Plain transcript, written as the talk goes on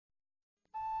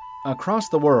Across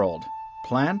the world,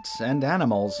 plants and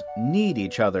animals need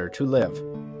each other to live.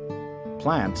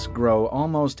 Plants grow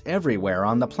almost everywhere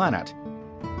on the planet.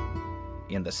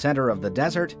 In the center of the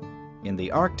desert, in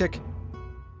the Arctic,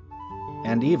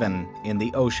 and even in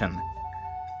the ocean.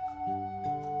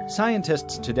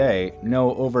 Scientists today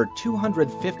know over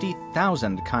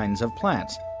 250,000 kinds of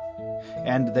plants,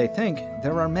 and they think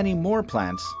there are many more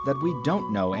plants that we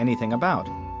don't know anything about.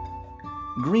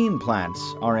 Green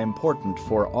plants are important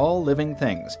for all living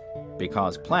things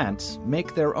because plants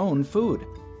make their own food.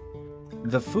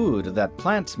 The food that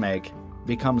plants make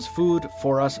becomes food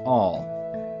for us all.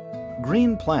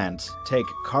 Green plants take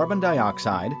carbon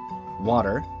dioxide,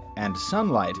 water, and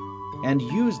sunlight and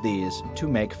use these to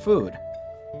make food.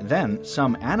 Then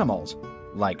some animals,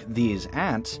 like these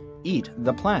ants, eat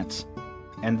the plants.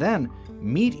 And then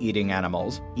meat-eating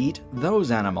animals eat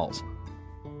those animals.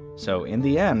 So in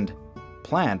the end,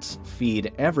 plants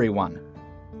feed everyone.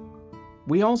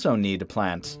 We also need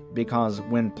plants because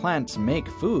when plants make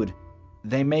food,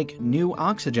 they make new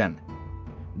oxygen.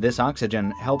 This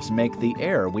oxygen helps make the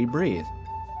air we breathe.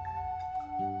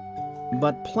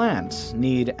 But plants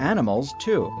need animals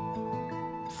too.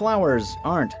 Flowers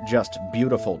aren't just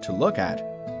beautiful to look at.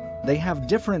 They have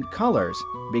different colors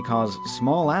because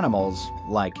small animals,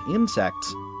 like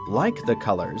insects, like the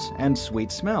colors and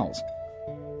sweet smells.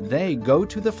 They go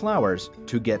to the flowers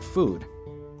to get food.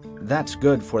 That's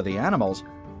good for the animals,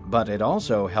 but it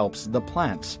also helps the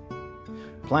plants.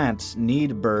 Plants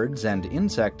need birds and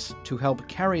insects to help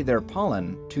carry their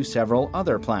pollen to several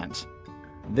other plants.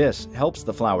 This helps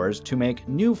the flowers to make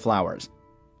new flowers.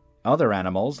 Other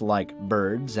animals, like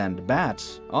birds and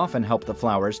bats, often help the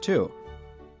flowers too.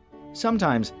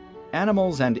 Sometimes,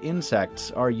 animals and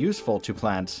insects are useful to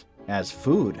plants as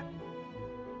food.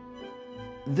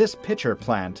 This pitcher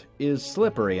plant is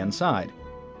slippery inside.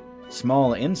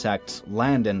 Small insects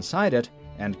land inside it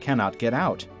and cannot get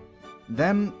out.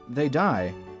 Then they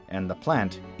die, and the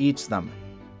plant eats them.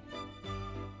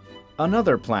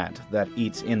 Another plant that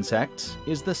eats insects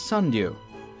is the sundew.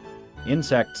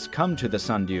 Insects come to the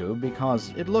sundew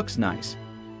because it looks nice.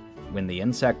 When the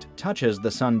insect touches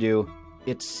the sundew,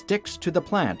 it sticks to the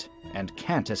plant and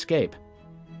can't escape.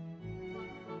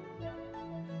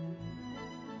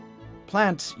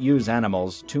 Plants use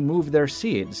animals to move their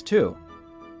seeds, too.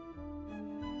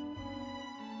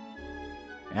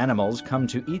 Animals come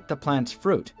to eat the plant's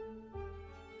fruit.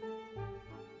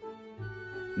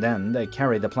 Then they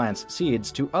carry the plant's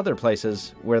seeds to other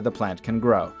places where the plant can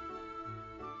grow.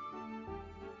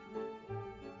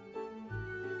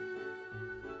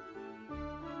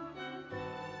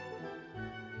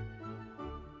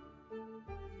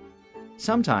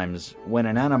 Sometimes, when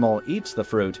an animal eats the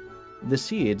fruit, the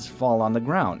seeds fall on the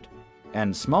ground,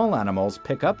 and small animals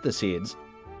pick up the seeds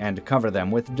and cover them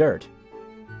with dirt.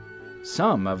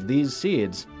 Some of these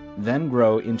seeds then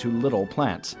grow into little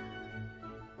plants.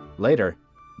 Later,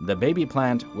 the baby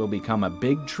plant will become a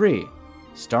big tree,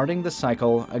 starting the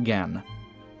cycle again.